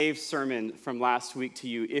Dave's sermon from last week to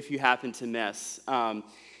you if you happen to miss.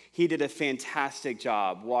 He did a fantastic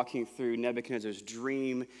job walking through Nebuchadnezzar's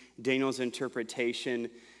dream, Daniel's interpretation,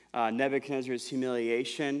 Nebuchadnezzar's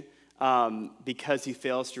humiliation because he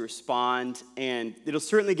fails to respond. And it'll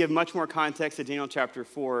certainly give much more context to Daniel chapter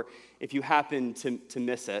 4 if you happen to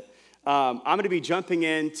miss it. I'm going to be jumping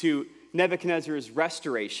into Nebuchadnezzar's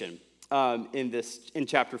restoration in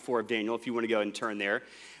chapter 4 of Daniel, if you want to go and turn there.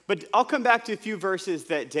 But I'll come back to a few verses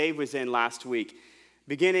that Dave was in last week,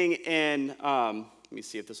 beginning in, let me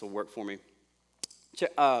see if this will work for me.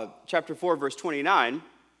 Chapter 4, verse 29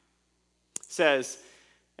 says,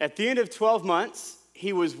 at the end of 12 months,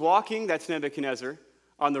 he was walking, that's Nebuchadnezzar,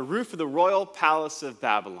 on the roof of the royal palace of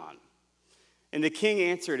Babylon. And the king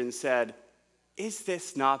answered and said, is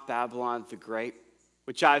this not Babylon the Great,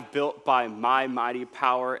 which I've built by my mighty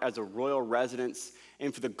power as a royal residence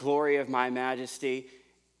and for the glory of my majesty?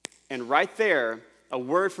 And right there, a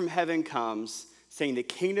word from heaven comes saying the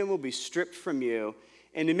kingdom will be stripped from you.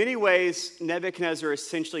 And in many ways, Nebuchadnezzar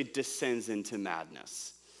essentially descends into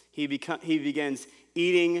madness. He begins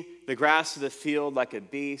eating the grass of the field like a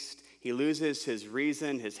beast. He loses his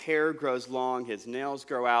reason. His hair grows long. His nails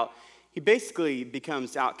grow out. He basically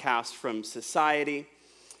becomes outcast from society.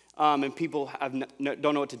 And people don't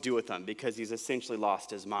know what to do with him because he's essentially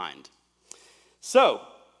lost his mind. So,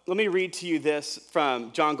 let me read to you this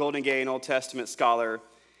from John Goldingay, an Old Testament scholar.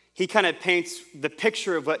 He kind of paints the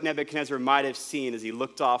picture of what Nebuchadnezzar might have seen as he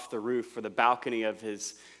looked off the roof or the balcony of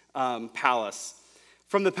his palace.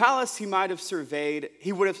 From the palace he surveyed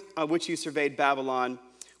Babylon,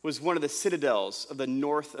 was one of the citadels of the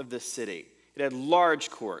north of the city. It had large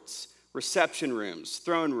courts, reception rooms,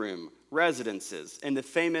 throne room, residences, and the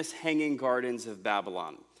famous hanging gardens of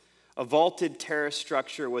Babylon. A vaulted terrace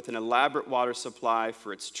structure with an elaborate water supply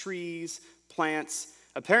for its trees, plants,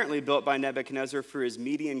 apparently built by Nebuchadnezzar for his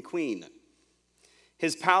Median queen.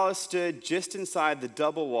 His palace stood just inside the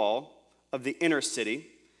double wall of the inner city.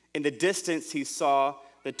 In the distance, he saw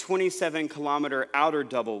the 27-kilometer outer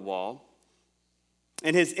double wall.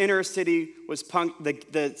 And his inner city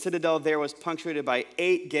the citadel there was punctuated by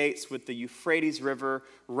 8 gates with the Euphrates River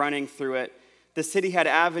running through it. The city had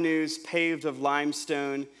avenues paved of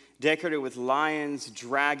limestone, decorated with lions,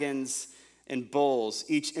 dragons, and bulls,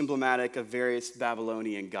 each emblematic of various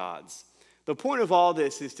Babylonian gods. The point of all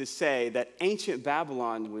this is to say that ancient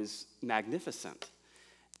Babylon was magnificent.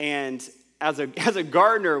 And as a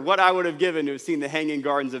gardener, what I would have given to have seen the hanging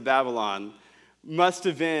gardens of Babylon must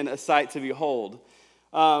have been a sight to behold.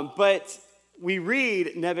 But we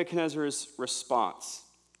read Nebuchadnezzar's response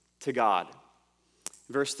to God.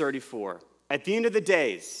 Verse 34, at the end of the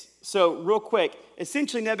days, so real quick,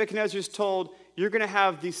 essentially Nebuchadnezzar's told, you're going to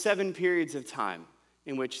have these 7 periods of time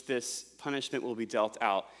in which this punishment will be dealt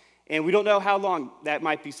out. And we don't know how long. That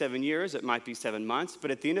might be 7 years, it might be 7 months,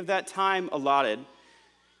 but at the end of that time allotted,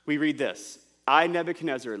 we read this. I,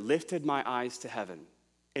 Nebuchadnezzar, lifted my eyes to heaven,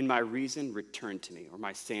 and my reason returned to me, or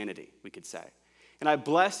my sanity, we could say. And I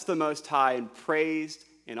blessed the Most High and praised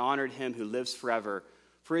and honored him who lives forever,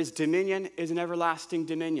 for his dominion is an everlasting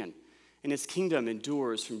dominion, and his kingdom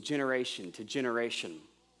endures from generation to generation.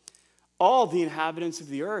 All the inhabitants of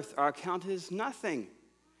the earth are accounted as nothing,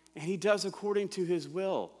 and he does according to his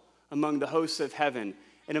will among the hosts of heaven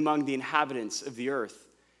and among the inhabitants of the earth.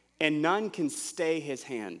 And none can stay his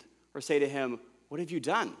hand or say to him, what have you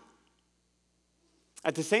done?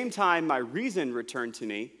 At the same time, my reason returned to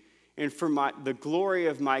me, and for the glory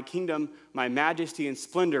of my kingdom, my majesty and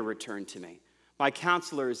splendor returned to me. My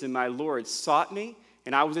counselors and my lords sought me,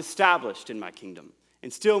 and I was established in my kingdom,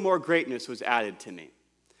 and still more greatness was added to me.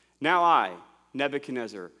 Now I,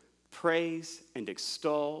 Nebuchadnezzar, praise and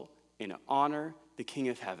extol and honor the King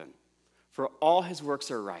of heaven, for all his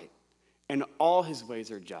works are right, and all his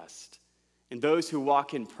ways are just, and those who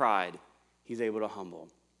walk in pride, he's able to humble.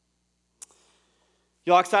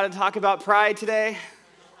 Y'all excited to talk about pride today?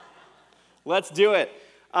 Let's do it.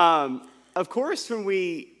 Of course, when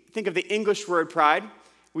we think of the English word pride,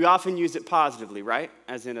 we often use it positively, right?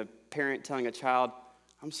 As in a parent telling a child,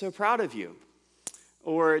 I'm so proud of you.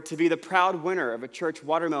 Or to be the proud winner of a church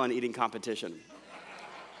watermelon eating competition.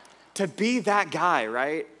 To be that guy,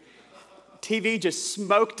 right? TV just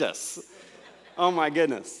smoked us. Oh my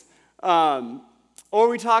goodness. Or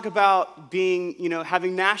we talk about being,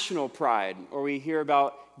 having national pride, or we hear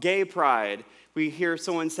about gay pride. We hear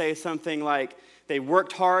someone say something like, they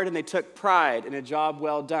worked hard and they took pride in a job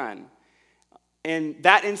well done. In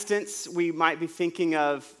that instance, we might be thinking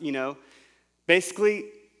of,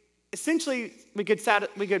 essentially, we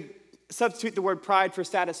could substitute the word pride for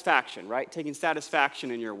satisfaction, right? Taking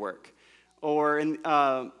satisfaction in your work. Or in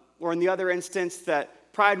the other instance, that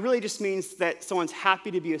pride really just means that someone's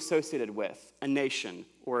happy to be associated with a nation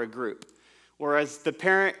or a group. Whereas the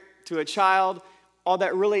parent to a child, all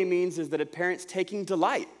that really means is that a parent's taking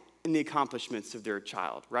delight in the accomplishments of their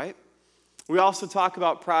child, right? We also talk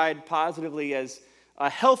about pride positively as a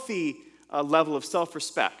healthy level of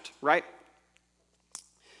self-respect, right?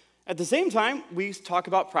 At the same time, we talk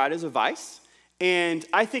about pride as a vice, and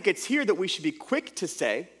I think it's here that we should be quick to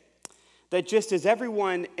say that just as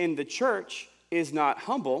everyone in the church is not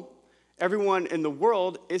humble, everyone in the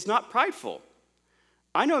world is not prideful.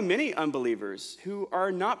 I know many unbelievers who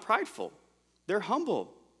are not prideful. They're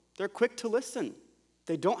humble. They're quick to listen.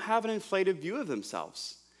 They don't have an inflated view of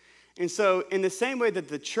themselves. And so, in the same way that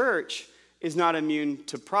the church is not immune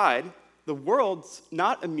to pride, the world's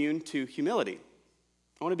not immune to humility.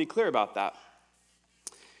 I want to be clear about that.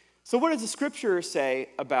 So, what does the scripture say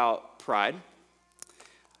about pride?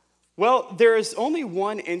 Well, there is only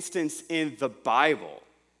one instance in the Bible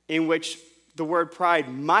in which the word pride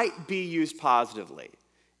might be used positively,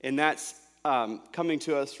 and that's coming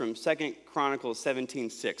to us from 2 Chronicles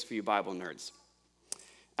 17:6 for you Bible nerds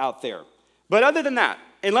out there. But other than that,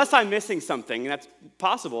 unless I'm missing something, and that's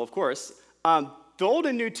possible, of course, the Old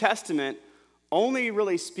and New Testament only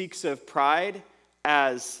really speaks of pride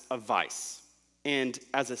as a vice and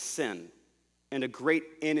as a sin and a great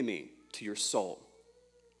enemy to your soul.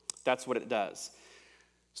 That's what it does.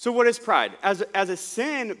 So what is pride? As a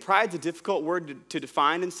sin, pride's a difficult word to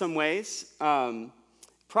define in some ways.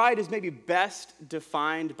 Pride is maybe best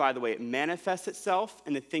defined by the way it manifests itself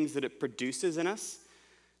and the things that it produces in us.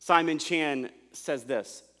 Simon Chan says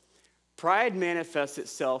this: pride manifests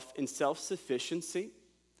itself in self-sufficiency,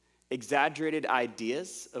 exaggerated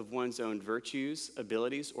ideas of one's own virtues,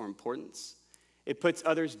 abilities, or importance. It puts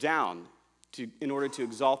others down in order to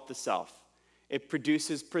exalt the self. It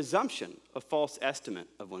produces presumption, a false estimate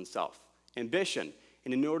of oneself, ambition,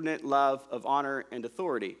 an inordinate love of honor and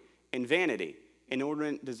authority, and vanity, an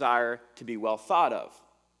inordinate desire to be well thought of.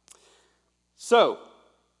 So,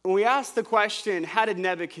 when we ask the question, how did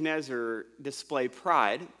Nebuchadnezzar display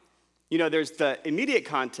pride? You know, there's the immediate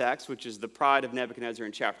context, which is the pride of Nebuchadnezzar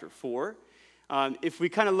in chapter 4. If we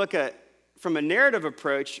kind of look at, from a narrative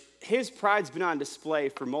approach, his pride's been on display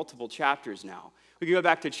for multiple chapters now. We can go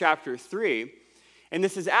back to chapter 3, and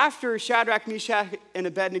this is after Shadrach, Meshach, and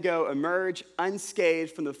Abednego emerge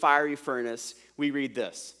unscathed from the fiery furnace. We read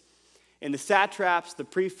this: and the satraps, the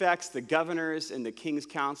prefects, the governors, and the king's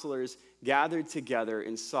counselors gathered together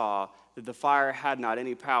and saw that the fire had not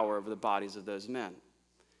any power over the bodies of those men.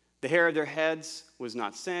 The hair of their heads was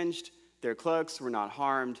not singed, their cloaks were not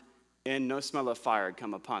harmed, and no smell of fire had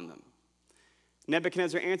come upon them.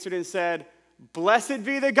 Nebuchadnezzar answered and said, "Blessed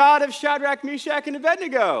be the God of Shadrach, Meshach, and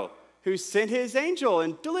Abednego, who sent his angel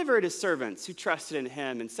and delivered his servants who trusted in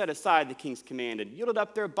him and set aside the king's command and yielded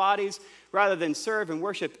up their bodies rather than serve and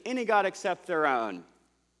worship any god except their own.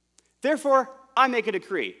 Therefore, I make a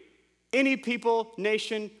decree. Any people,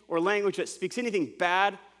 nation, or language that speaks anything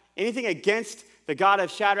bad, anything against the God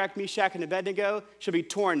of Shadrach, Meshach, and Abednego shall be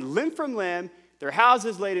torn limb from limb, their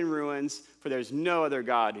houses laid in ruins, for there's no other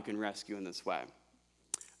God who can rescue in this way."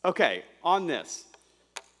 Okay, on this.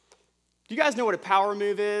 Do you guys know what a power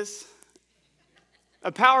move is?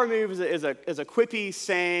 A power move is a quippy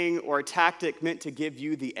saying or a tactic meant to give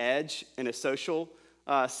you the edge in a social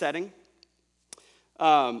setting.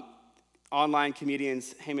 Online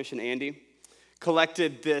comedians Hamish and Andy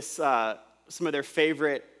collected some of their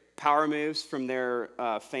favorite power moves from their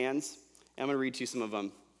fans. I'm going to read to you some of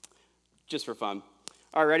them just for fun.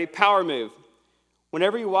 All right, ready? Power move.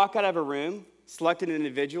 Whenever you walk out of a room, select an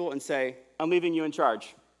individual and say, "I'm leaving you in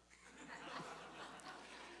charge."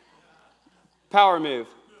 Power move.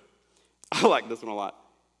 I like this one a lot.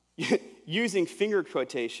 Using finger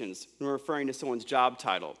quotations when referring to someone's job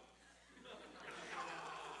title.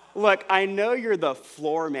 Look, I know you're the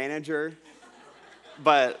floor manager,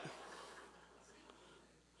 but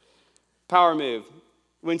power move.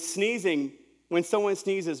 When someone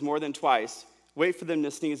sneezes more than twice, wait for them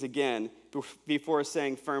to sneeze again before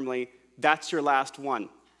saying firmly, "That's your last one."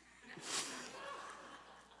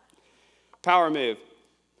 Power move.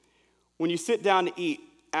 When you sit down to eat,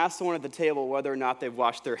 ask someone at the table whether or not they've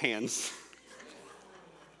washed their hands.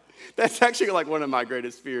 That's actually like one of my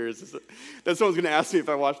greatest fears, is that someone's going to ask me if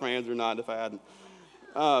I washed my hands or not if I hadn't.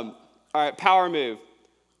 All right, power move.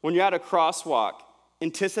 When you're at a crosswalk,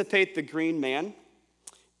 anticipate the green man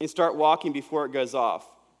and start walking before it goes off.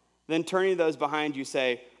 Then turning to those behind you,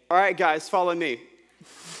 say, "All right, guys, follow me."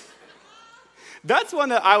 That's one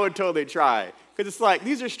that I would totally try, because it's like,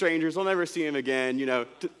 these are strangers. I'll never see them again, you know.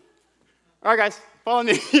 All right, guys, follow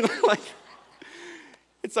me. Like,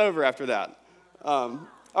 it's over after that. All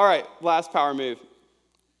right, last power move.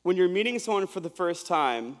 When you're meeting someone for the first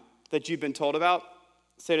time that you've been told about,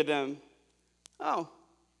 say to them, "Oh,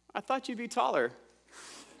 I thought you'd be taller."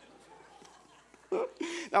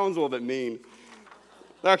 That one's a little bit mean.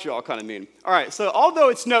 They're actually all kind of mean. All right, so although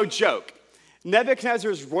it's no joke,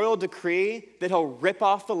 Nebuchadnezzar's royal decree that he'll rip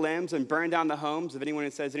off the limbs and burn down the homes of anyone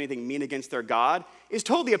who says anything mean against their God is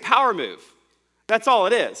totally a power move. That's all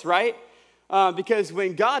it is, right? Because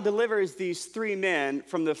when God delivers these three men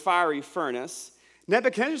from the fiery furnace,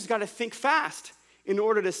 Nebuchadnezzar's got to think fast in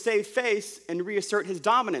order to save face and reassert his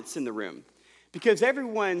dominance in the room. Because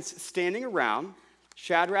everyone's standing around,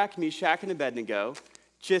 Shadrach, Meshach, and Abednego,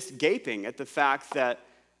 just gaping at the fact that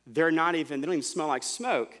they don't even smell like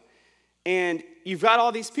smoke. And you've got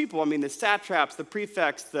all these people, the satraps, the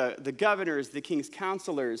prefects, the governors, the king's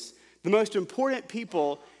counselors, the most important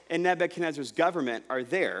people in Nebuchadnezzar's government are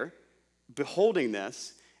there, beholding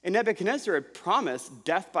this. And Nebuchadnezzar had promised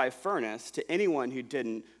death by furnace to anyone who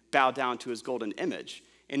didn't bow down to his golden image.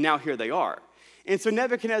 And now here they are. And so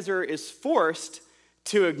Nebuchadnezzar is forced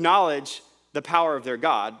to acknowledge the power of their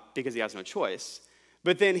God because he has no choice.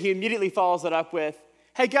 But then he immediately follows it up with,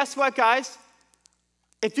 "Hey, guess what, guys?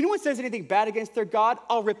 If anyone says anything bad against their God,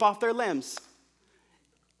 I'll rip off their limbs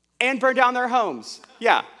and burn down their homes."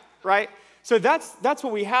 Yeah, right? So that's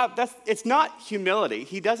what we have. It's not humility.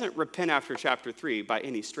 He doesn't repent after chapter 3 by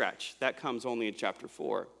any stretch. That comes only in chapter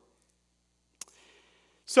 4.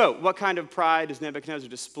 So what kind of pride does Nebuchadnezzar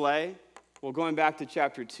display? Well, going back to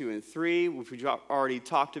chapter 2 and 3, which we've already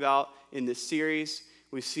talked about in this series,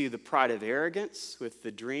 we see the pride of arrogance with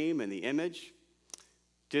the dream and the image.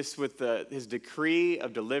 Just with his decree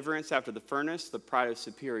of deliverance after the furnace, the pride of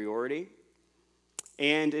superiority.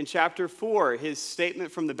 And in chapter 4, his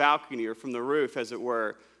statement from the balcony or from the roof, as it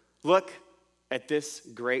were, "Look at this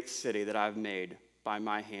great city that I've made by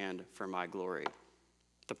my hand for my glory."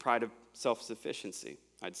 The pride of self-sufficiency,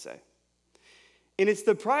 I'd say. And it's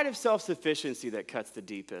the pride of self-sufficiency that cuts the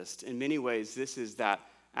deepest. In many ways, this is that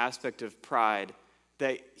aspect of pride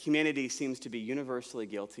that humanity seems to be universally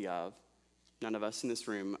guilty of. None of us in this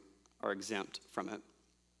room are exempt from it.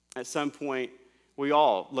 At some point, we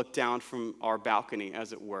all look down from our balcony,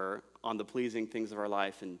 as it were, on the pleasing things of our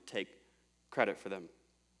life and take credit for them.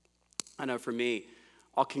 I know for me,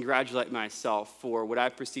 I'll congratulate myself for what I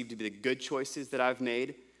perceive to be the good choices that I've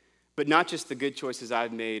made, but not just the good choices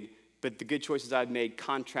I've made, but the good choices I've made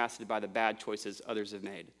contrasted by the bad choices others have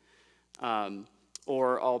made.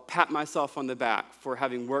 Or I'll pat myself on the back for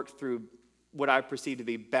having worked through what I perceive to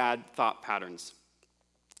be bad thought patterns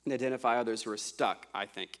and identify others who are stuck, I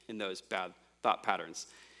think, in those bad thought patterns.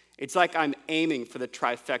 It's like I'm aiming for the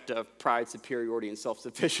trifecta of pride, superiority, and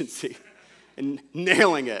self-sufficiency and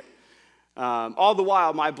nailing it. All the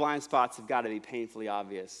while, my blind spots have got to be painfully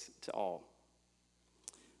obvious to all.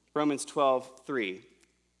 Romans 12:3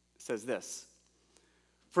 says this,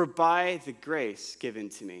 "For by the grace given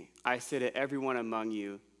to me, I say to everyone among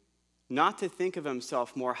you, not to think of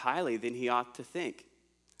himself more highly than he ought to think,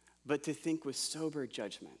 but to think with sober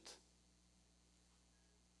judgment."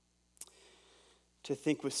 To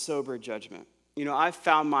think with sober judgment. I've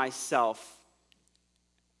found myself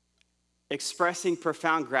expressing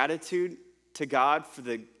profound gratitude to God for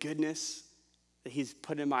the goodness that he's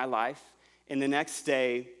put in my life, and the next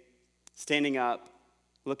day, standing up,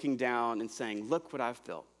 looking down, and saying, "Look what I've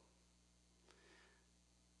built."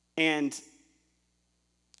 And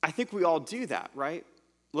I think we all do that, right?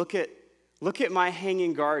 Look at my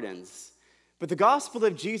hanging gardens. But the gospel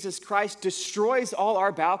of Jesus Christ destroys all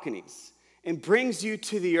our balconies and brings you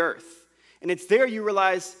to the earth. And it's there you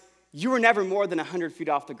realize you were never more than 100 feet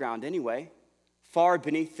off the ground anyway, far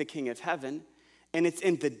beneath the King of Heaven. And it's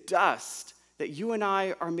in the dust that you and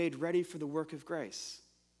I are made ready for the work of grace.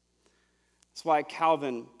 That's why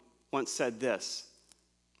Calvin once said this,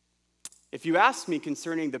 "If you ask me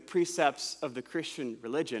concerning the precepts of the Christian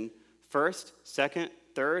religion, first, second,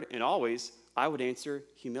 third, and always, I would answer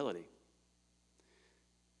humility."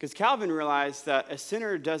 Because Calvin realized that a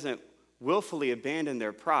sinner doesn't willfully abandon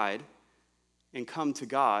their pride and come to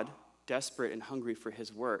God, desperate and hungry for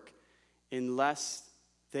his work, unless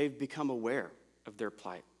they've become aware of their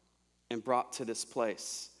plight and brought to this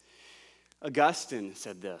place. Augustine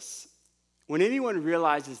said this, "When anyone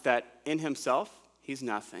realizes that in himself he's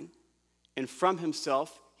nothing, and from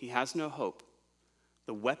himself he has no hope,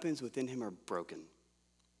 the weapons within him are broken.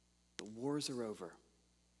 The wars are over."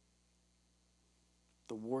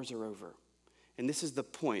 The wars are over. And this is the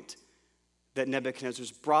point that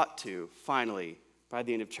Nebuchadnezzar's brought to, finally, by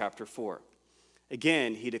the end of chapter 4.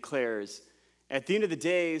 Again, he declares, "At the end of the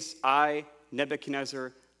days, I,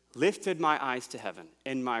 Nebuchadnezzar, lifted my eyes to heaven,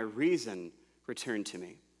 and my reason returned to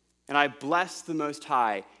me. And I blessed the Most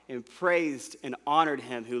High and praised and honored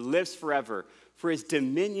him who lives forever. For his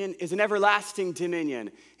dominion is an everlasting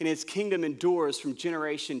dominion, and his kingdom endures from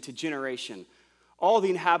generation to generation. All the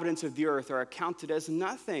inhabitants of the earth are accounted as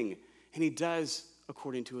nothing, and he does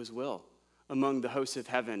according to his will among the hosts of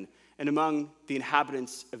heaven and among the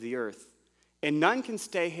inhabitants of the earth. And none can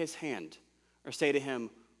stay his hand or say to him,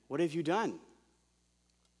 "What have you done?"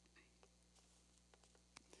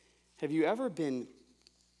 Have you ever been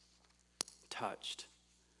touched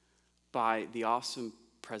by the awesome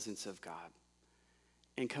presence of God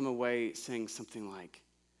and come away saying something like,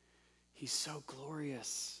 "He's so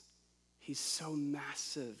glorious, he's so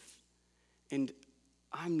massive, and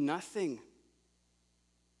I'm nothing.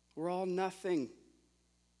 We're all nothing."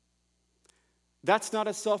 That's not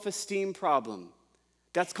a self-esteem problem.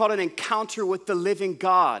 That's called an encounter with the living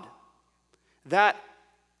God. That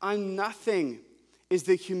 "I'm nothing" is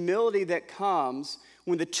the humility that comes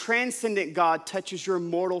when the transcendent God touches your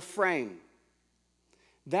mortal frame.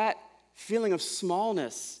 That feeling of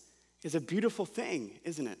smallness is a beautiful thing,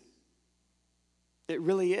 isn't it? It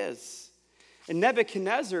really is. And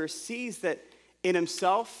Nebuchadnezzar sees that in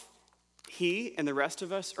himself, he and the rest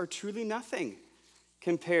of us are truly nothing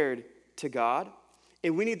compared to God.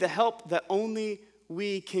 And we need the help that only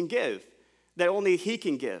we can give, that only he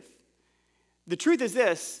can give. The truth is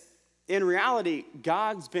this: in reality,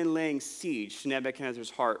 God's been laying siege to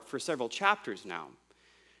Nebuchadnezzar's heart for several chapters now.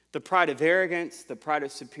 The pride of arrogance, the pride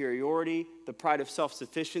of superiority, the pride of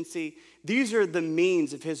self-sufficiency, these are the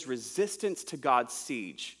means of his resistance to God's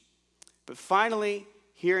siege. But finally,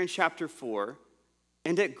 here in chapter 4,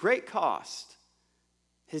 and at great cost,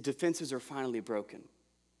 his defenses are finally broken, and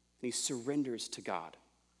he surrenders to God.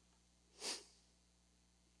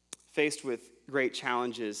 Faced with great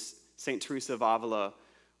challenges, St. Teresa of Avila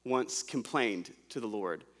once complained to the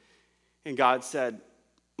Lord. And God said,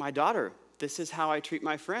 "My daughter, this is how I treat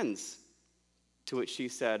my friends." To which she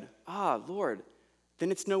said, "Ah, Lord,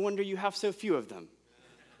 then it's no wonder you have so few of them."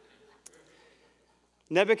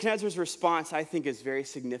 Nebuchadnezzar's response, I think, is very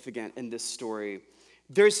significant in this story.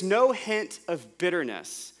 There's no hint of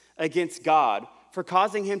bitterness against God for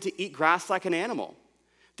causing him to eat grass like an animal.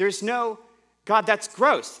 There's no, "God, that's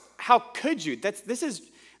gross. How could you?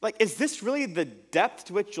 Is this really the depth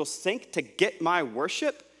to which you'll sink to get my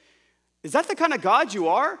worship? Is that the kind of God you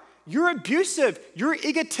are? You're abusive, you're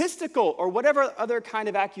egotistical," or whatever other kind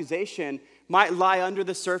of accusation might lie under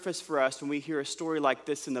the surface for us when we hear a story like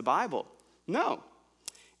this in the Bible. No.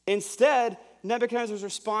 Instead, Nebuchadnezzar's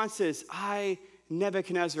response is, "I,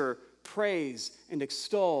 Nebuchadnezzar, praise and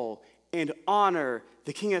extol and honor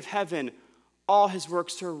the King of heaven. All his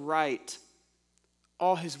works are right.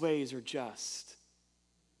 All his ways are just."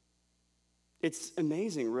 It's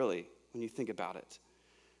amazing, really, when you think about it.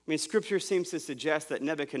 I mean, Scripture seems to suggest that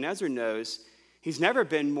Nebuchadnezzar knows he's never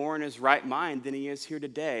been more in his right mind than he is here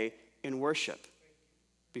today in worship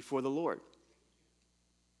before the Lord.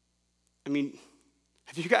 I mean,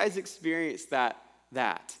 have you guys experienced that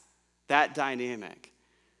dynamic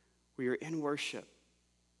where you're in worship,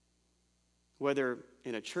 whether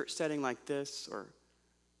in a church setting like this or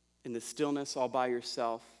in the stillness all by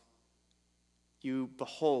yourself? You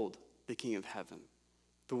behold the King of heaven,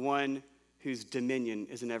 the one whose dominion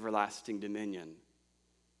is an everlasting dominion.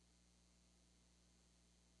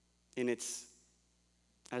 And it's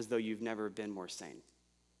as though you've never been more sane.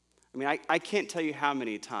 I mean, I can't tell you how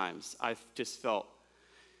many times I've just felt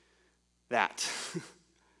that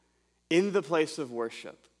in the place of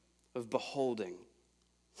worship, of beholding.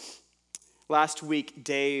 Last week,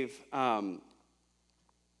 Dave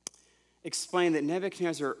explained that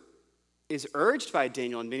Nebuchadnezzar is urged by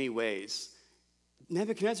Daniel in many ways.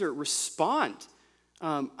 Nebuchadnezzar, respond.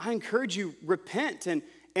 I encourage you, repent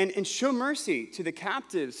and show mercy to the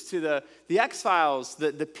captives, to the exiles,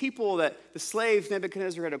 the people the slaves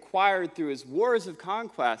Nebuchadnezzar had acquired through his wars of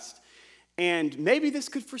conquest. And maybe this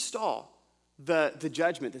could forestall the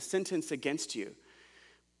judgment, the sentence against you.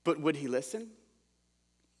 But would he listen?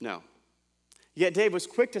 No. Yet Dave was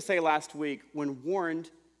quick to say last week, when warned,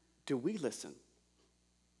 do we listen?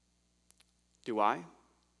 Do I?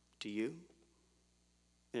 Do you?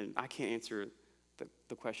 And I can't answer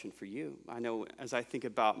the question for you. I know as I think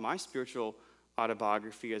about my spiritual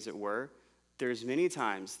autobiography, as it were, there's many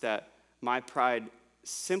times that my pride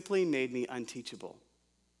simply made me unteachable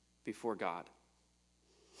before God.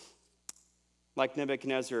 Like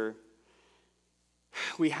Nebuchadnezzar,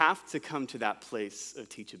 we have to come to that place of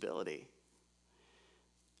teachability.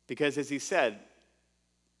 Because as he said,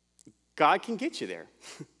 God can get you there.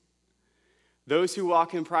 Those who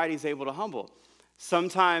walk in pride, he's able to humble.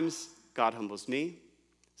 Sometimes God humbles me.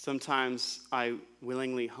 Sometimes I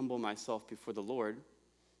willingly humble myself before the Lord.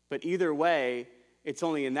 But either way, it's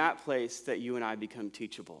only in that place that you and I become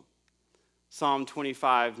teachable. Psalm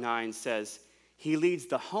 25:9 says, he leads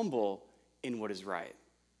the humble in what is right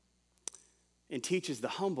and teaches the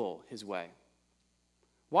humble his way.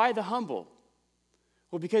 Why the humble?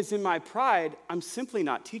 Well, because in my pride, I'm simply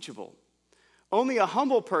not teachable. Only a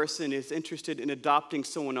humble person is interested in adopting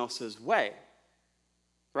someone else's way,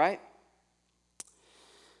 right?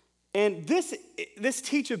 And this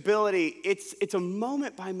teachability, it's a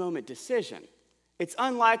moment-by-moment decision. It's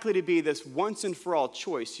unlikely to be this once-and-for-all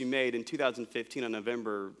choice you made in 2015 on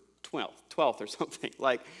November 12th or something.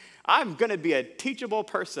 Like, I'm going to be a teachable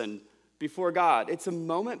person before God. It's a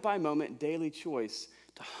moment-by-moment daily choice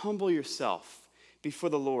to humble yourself before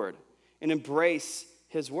the Lord and embrace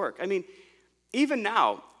his work. I mean, even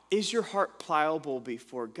now, is your heart pliable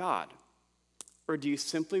before God? Or do you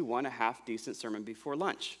simply want a half-decent sermon before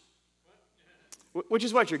lunch? Which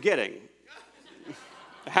is what you're getting.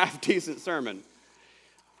 A half-decent sermon.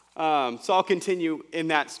 So I'll continue in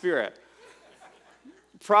that spirit.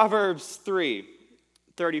 Proverbs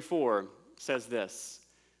 3:34 says this,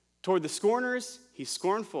 toward the scorners, he's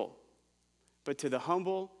scornful, but to the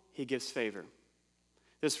humble, he gives favor.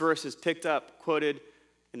 This verse is picked up, quoted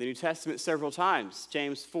in the New Testament several times,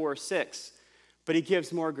 James 4:6, but he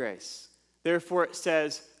gives more grace. Therefore it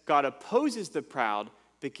says, God opposes the proud,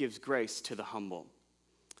 but gives grace to the humble.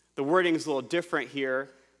 The wording is a little different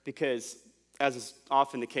here because, as is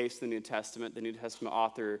often the case in the New Testament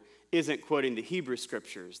author isn't quoting the Hebrew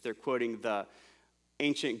scriptures. They're quoting the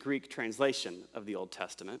ancient Greek translation of the Old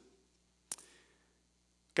Testament.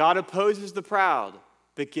 God opposes the proud,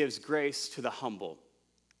 but gives grace to the humble.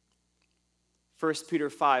 1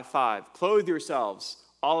 Peter 5:5, clothe yourselves,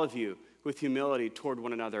 all of you, with humility toward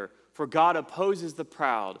one another, for God opposes the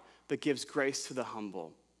proud, but gives grace to the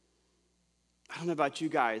humble. I don't know about you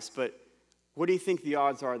guys, but what do you think the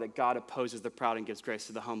odds are that God opposes the proud and gives grace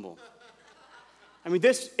to the humble? I mean,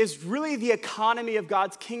 this is really the economy of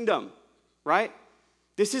God's kingdom, right?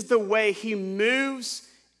 This is the way he moves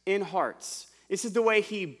in hearts. This is the way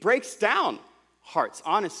he breaks down hearts,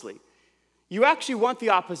 honestly. You actually want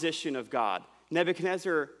the opposition of God.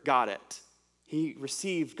 Nebuchadnezzar got it. He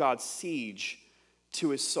received God's siege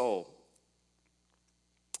to his soul.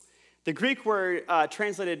 The Greek word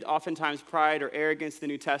translated oftentimes pride or arrogance in the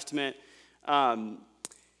New Testament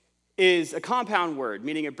is a compound word,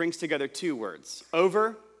 meaning it brings together two words,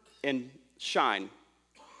 over and shine.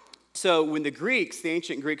 So when the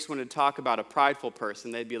ancient Greeks wanted to talk about a prideful person,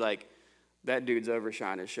 they'd be like, that dude's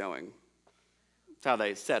overshine is showing. That's how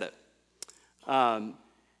they said it.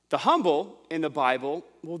 The humble in the Bible,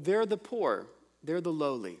 well, they're the poor. They're the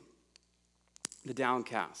lowly, the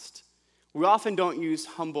downcast. We often don't use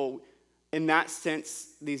humble in that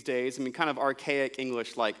sense these days. I mean, kind of archaic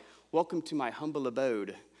English, like, welcome to my humble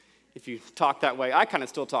abode. If you talk that way, I kind of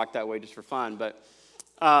still talk that way just for fun. But,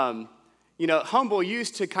 humble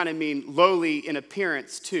used to kind of mean lowly in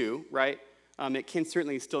appearance too, right? It can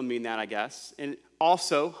certainly still mean that, I guess. And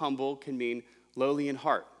also, humble can mean lowly in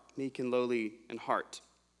heart, meek and lowly in heart.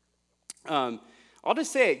 I'll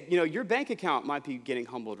just say, your bank account might be getting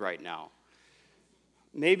humbled right now.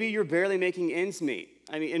 Maybe you're barely making ends meet.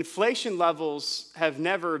 I mean, inflation levels have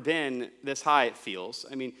never been this high, it feels.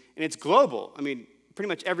 I mean, and it's global. I mean, pretty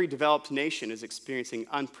much every developed nation is experiencing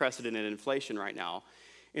unprecedented inflation right now.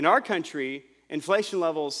 In our country, inflation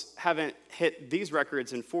levels haven't hit these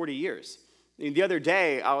records in 40 years. I mean, the other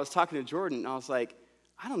day, I was talking to Jordan, and I was like,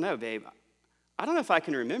 I don't know, babe. I don't know if I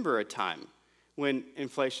can remember a time when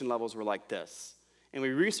inflation levels were like this. And we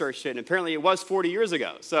researched it, and apparently it was 40 years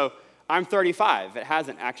ago. So I'm 35. It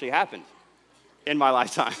hasn't actually happened in my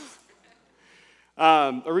lifetime.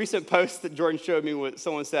 A recent post that Jordan showed me,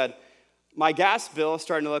 someone said, my gas bill is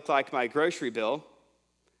starting to look like my grocery bill.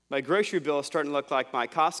 My grocery bill is starting to look like my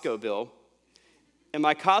Costco bill. And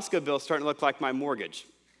my Costco bill is starting to look like my mortgage.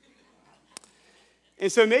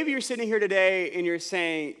 And so maybe you're sitting here today and you're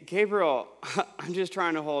saying, Gabriel, I'm just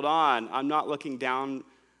trying to hold on. I'm not looking down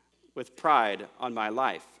with pride on my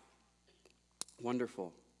life.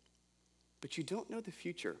 Wonderful. But you don't know the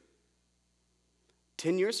future.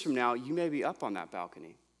 10 years from now, you may be up on that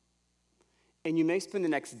balcony. And you may spend the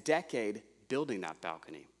next decade building that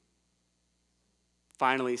balcony.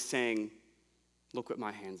 Finally saying, look what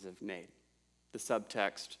my hands have made. The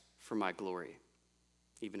subtext, for my glory,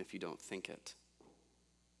 even if you don't think it.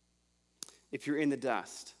 If you're in the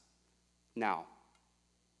dust, now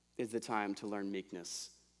is the time to learn meekness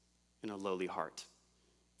in a lowly heart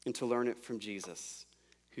and to learn it from Jesus,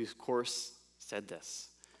 who, of course, said this,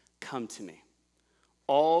 come to me,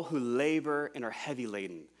 all who labor and are heavy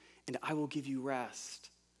laden, and I will give you rest.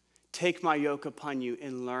 Take my yoke upon you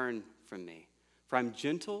and learn from me, for I'm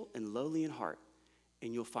gentle and lowly in heart,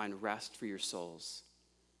 and you'll find rest for your souls.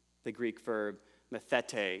 The Greek verb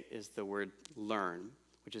methete is the word learn,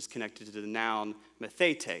 which is connected to the noun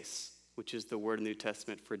methetes, which is the word in the New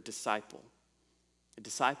Testament for disciple. A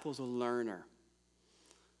disciple is a learner,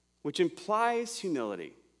 which implies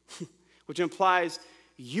humility, which implies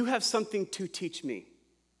you have something to teach me.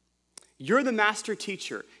 You're the master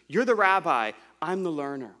teacher. You're the rabbi. I'm the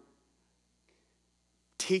learner.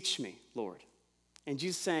 Teach me, Lord. And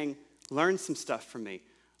Jesus saying, learn some stuff from me.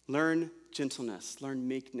 Learn gentleness. Learn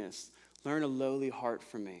meekness. Learn a lowly heart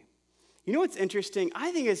from me. You know what's interesting?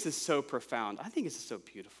 I think this is so profound. I think this is so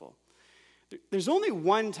beautiful. There's only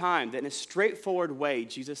one time that in a straightforward way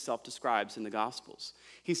Jesus self-describes in the Gospels.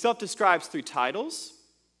 He self-describes through titles,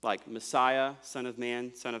 like Messiah, Son of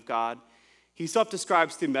Man, Son of God. He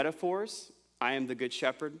self-describes through metaphors, I am the good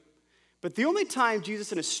shepherd. But the only time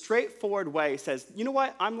Jesus in a straightforward way says, you know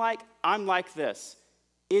what, I'm like this,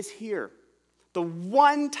 is here. The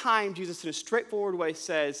one time Jesus in a straightforward way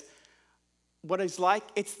says, what he's like,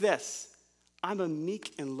 it's this. I'm a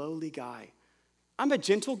meek and lowly guy. I'm a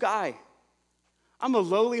gentle guy. I'm a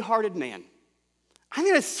lowly-hearted man. I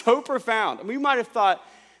think that's so profound. I mean, we might have thought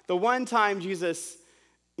the one time Jesus,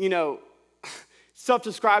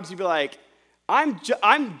 self-describes, you'd be like, I'm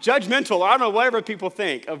judgmental. I don't know, whatever people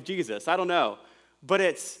think of Jesus. I don't know. But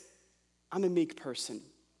I'm a meek person.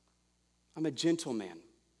 I'm a gentle man.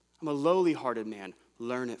 I'm a lowly-hearted man.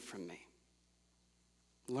 Learn it from me.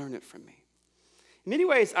 Learn it from me. In many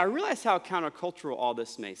ways, I realize how countercultural all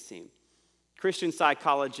this may seem. Christian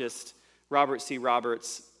psychologist Robert C.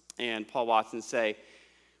 Roberts and Paul Watson say,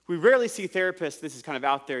 we rarely see therapists, this is kind of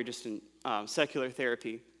out there just in secular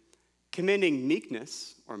therapy, commending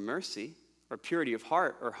meekness or mercy or purity of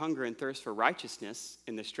heart or hunger and thirst for righteousness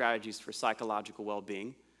in the strategies for psychological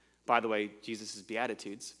well-being. By the way, Jesus'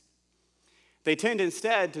 Beatitudes. They tend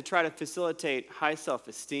instead to try to facilitate high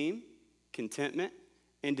self-esteem, contentment,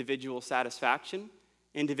 individual satisfaction,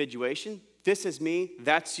 individuation. This is me,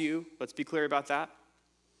 that's you. Let's be clear about that.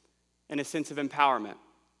 And a sense of empowerment.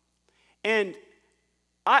 And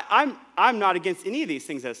I'm not against any of these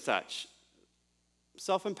things as such.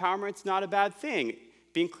 Self-empowerment's not a bad thing.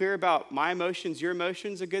 Being clear about my emotions, your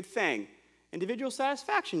emotions, a good thing. Individual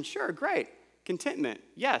satisfaction, sure, great. Contentment,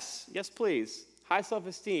 yes, yes, please. High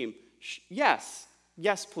self-esteem, yes,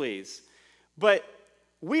 yes, please. But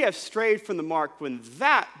we have strayed from the mark when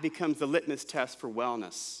that becomes the litmus test for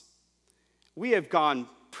wellness. We have gone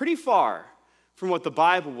pretty far from what the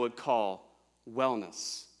Bible would call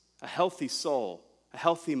wellness, a healthy soul, a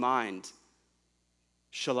healthy mind,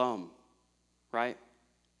 shalom, right?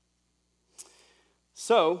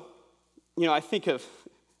 So, I think of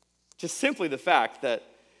just simply the fact that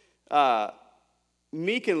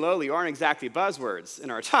meek and lowly aren't exactly buzzwords in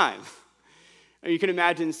our time. You can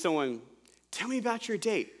imagine someone, tell me about your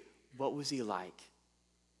date. What was he like?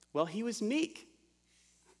 Well, he was meek.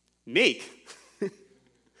 Meek?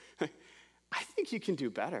 I think you can do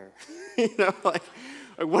better.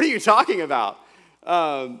 What are you talking about?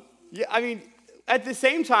 At the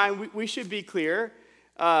same time, we should be clear.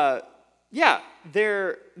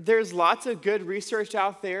 There's lots of good research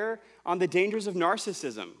out there on the dangers of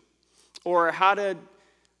narcissism or how to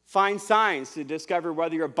find signs to discover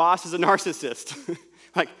whether your boss is a narcissist.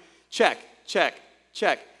 Check.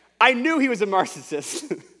 I knew he was a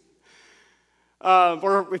narcissist.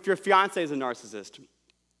 Or if your fiance is a narcissist.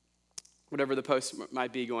 Whatever the post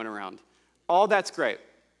might be going around. All that's great.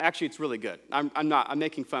 Actually, it's really good. I'm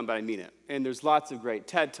making fun, but I mean it. And there's lots of great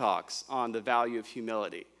TED Talks on the value of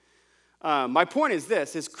humility. My point is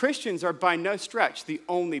this, is Christians are by no stretch the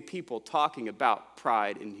only people talking about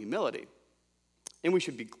pride and humility. And we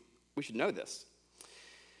should know this.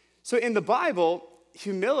 So in the Bible,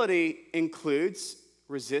 humility includes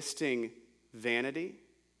resisting vanity,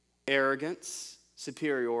 arrogance,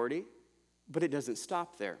 superiority, but it doesn't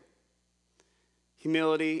stop there.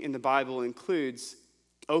 Humility in the Bible includes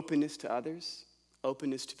openness to others,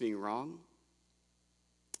 openness to being wrong,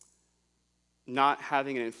 not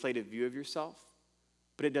having an inflated view of yourself,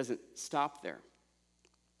 but it doesn't stop there.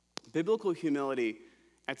 Biblical humility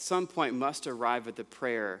at some point must arrive at the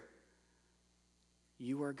prayer,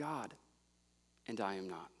 you are God, and I am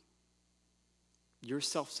not. You're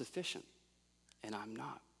self-sufficient, and I'm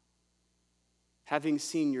not. Having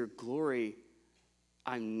seen your glory,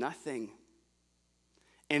 I'm nothing.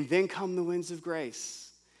 And then come the winds of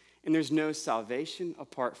grace. And there's no salvation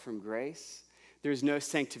apart from grace. There's no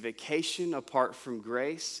sanctification apart from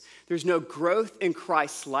grace. There's no growth in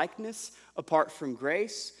Christ's likeness apart from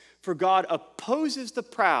grace. For God opposes the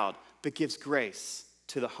proud, but gives grace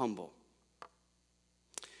to the humble.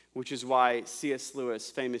 Which is why C.S. Lewis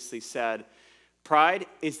famously said, pride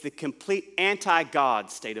is the complete anti-God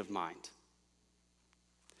state of mind.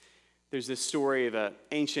 There's this story of an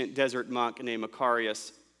ancient desert monk named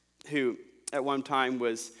Macarius, who at one time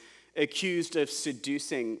was accused of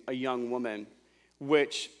seducing a young woman,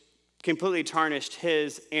 which completely tarnished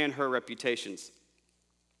his and her reputations.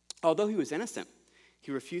 Although he was innocent,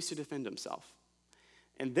 he refused to defend himself.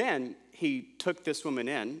 And then he took this woman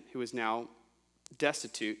in, who was now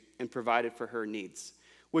destitute, and provided for her needs,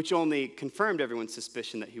 which only confirmed everyone's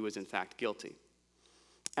suspicion that he was in fact guilty.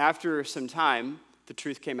 After some time, the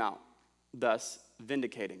truth came out, thus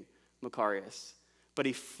vindicating Macarius. But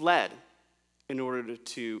he fled in order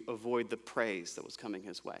to avoid the praise that was coming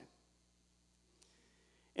his way.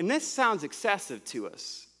 And this sounds excessive to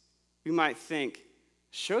us. We might think,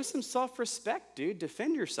 show some self-respect, dude.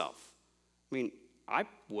 Defend yourself. I mean, I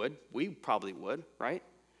would. We probably would, right?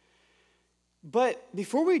 But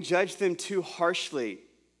before we judge them too harshly,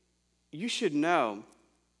 you should know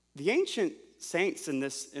the ancient saints in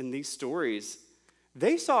these stories,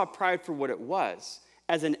 they saw pride for what it was,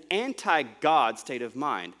 as an anti-God state of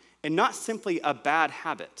mind, and not simply a bad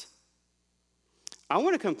habit. I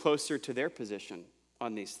want to come closer to their position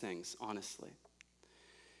on these things, honestly.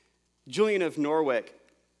 Julian of Norwich,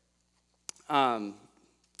 I've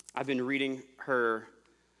been reading her.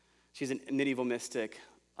 She's a medieval mystic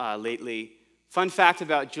lately. Fun fact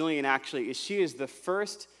about Julian, actually, is she is the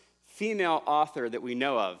first female author that we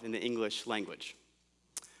know of in the English language.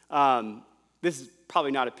 This is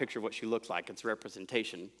probably not a picture of what she looked like. It's a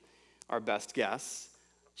representation, our best guess.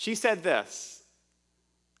 She said this,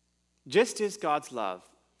 just as God's love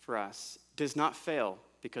for us does not fail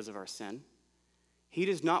because of our sin, he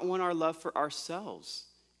does not want our love for ourselves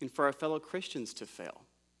and for our fellow Christians to fail.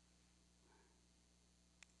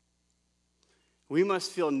 We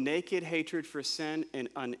must feel naked hatred for sin and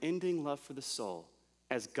unending love for the soul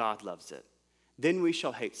as God loves it. Then we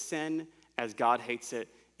shall hate sin as God hates it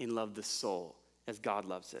and love the soul as God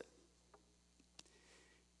loves it.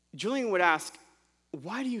 Julian would ask,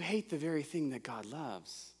 why do you hate the very thing that God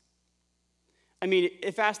loves? I mean,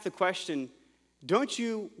 if asked the question, don't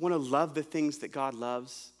you want to love the things that God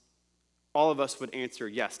loves? All of us would answer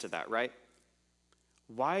yes to that, right?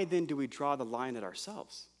 Why then do we draw the line at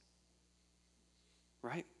ourselves?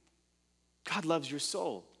 Right? God loves your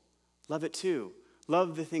soul. Love it too.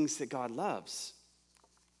 Love the things that God loves.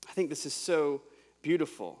 I think this is so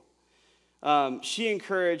beautiful. She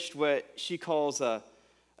encouraged what she calls a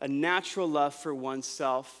natural love for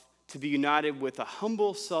oneself to be united with a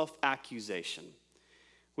humble self-accusation,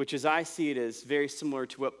 which as I see it is very similar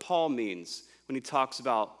to what Paul means when he talks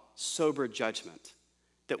about sober judgment,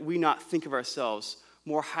 that we not think of ourselves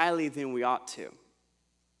more highly than we ought to.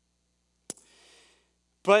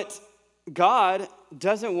 But God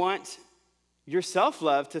doesn't want your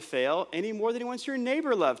self-love to fail any more than he wants your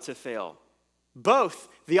neighbor love to fail. Both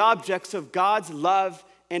the objects of God's love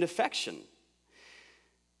and affection.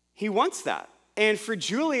 He wants that. And for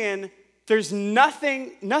Julian, there's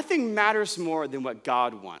nothing matters more than what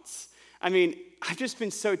God wants. I mean, I've just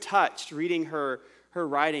been so touched reading her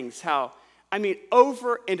writings,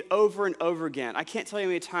 over and over and over again. I can't tell you how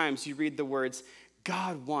many times you read the words,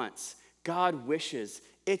 God wants, God wishes,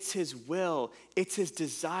 it's his will, it's his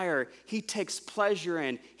desire, he takes pleasure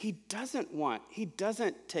in, he doesn't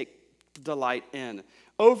take delight in,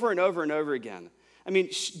 over and over and over again. I mean,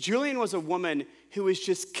 Julian was a woman who was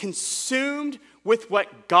just consumed with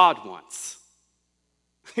what God wants.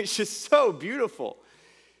 It's just so beautiful.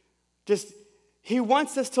 He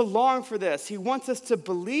wants us to long for this. He wants us to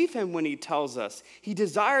believe him when he tells us. He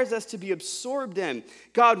desires us to be absorbed in.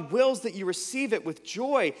 God wills that you receive it with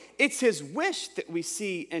joy. It's his wish that we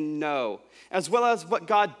see and know, as well as what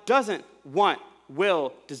God doesn't want,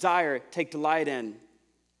 will, desire, take delight in.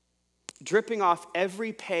 Dripping off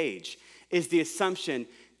every page is the assumption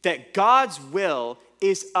that God's will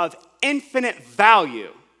is of infinite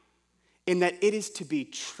value in that it is to be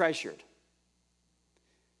treasured.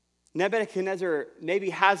 Nebuchadnezzar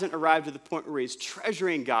maybe hasn't arrived at the point where he's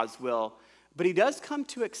treasuring God's will, but he does come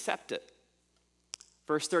to accept it.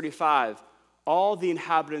 Verse 35, all the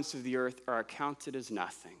inhabitants of the earth are accounted as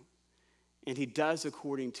nothing, and he does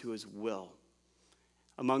according to his will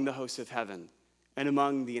among the hosts of heaven and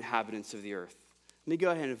among the inhabitants of the earth. Let me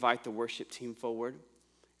go ahead and invite the worship team forward,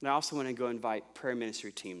 and I also want to go invite prayer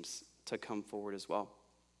ministry teams to come forward as well.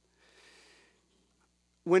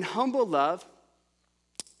 When humble love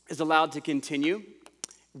is allowed to continue,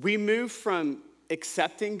 we move from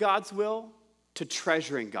accepting God's will to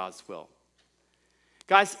treasuring God's will.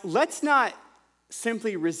 Guys, let's not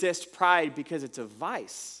simply resist pride because it's a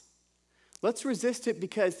vice. Let's resist it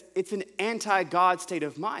because it's an anti-God state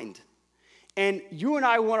of mind. And you and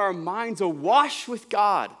I want our minds awash with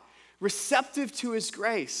God, receptive to his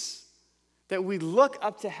grace, that we look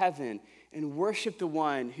up to heaven and worship the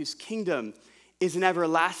one whose kingdom is an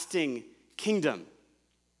everlasting kingdom.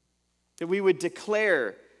 That we would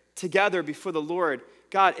declare together before the Lord,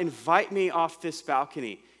 God, invite me off this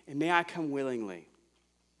balcony, and may I come willingly.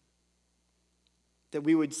 That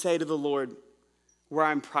we would say to the Lord, where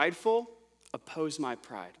I'm prideful, oppose my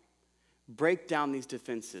pride. Break down these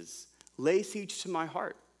defenses. Lay siege to my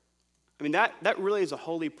heart. I mean, that really is a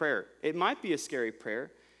holy prayer. It might be a scary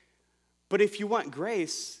prayer, but if you want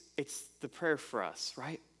grace, it's the prayer for us,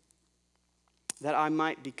 right? That I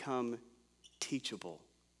might become teachable,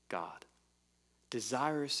 God,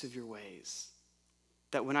 desirous of your ways.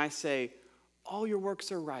 That when I say, all your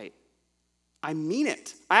works are right, I mean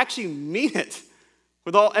it. I actually mean it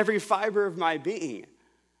with every fiber of my being.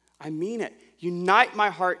 I mean it. Unite my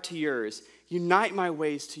heart to yours. Unite my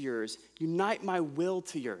ways to yours. Unite my will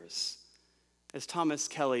to yours. As Thomas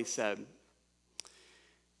Kelly said,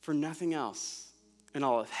 for nothing else in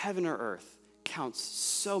all of heaven or earth counts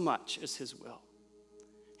so much as his will.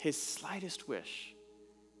 His slightest wish,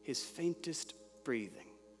 his faintest breathing,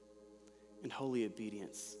 and holy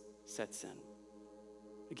obedience sets in.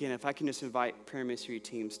 Again, if I can just invite prayer ministry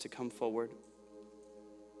teams to come forward.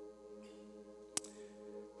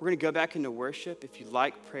 We're going to go back into worship. If you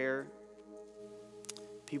like prayer,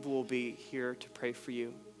 people will be here to pray for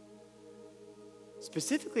you.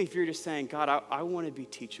 Specifically, if you're just saying, God, I want to be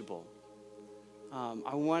teachable.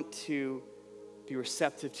 I want to be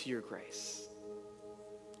receptive to your grace.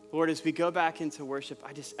 Lord, as we go back into worship,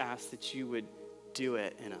 I just ask that you would do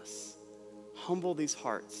it in us. Humble these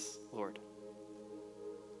hearts, Lord.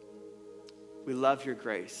 We love your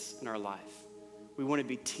grace in our life. We want to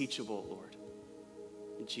be teachable, Lord.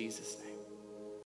 In Jesus' name.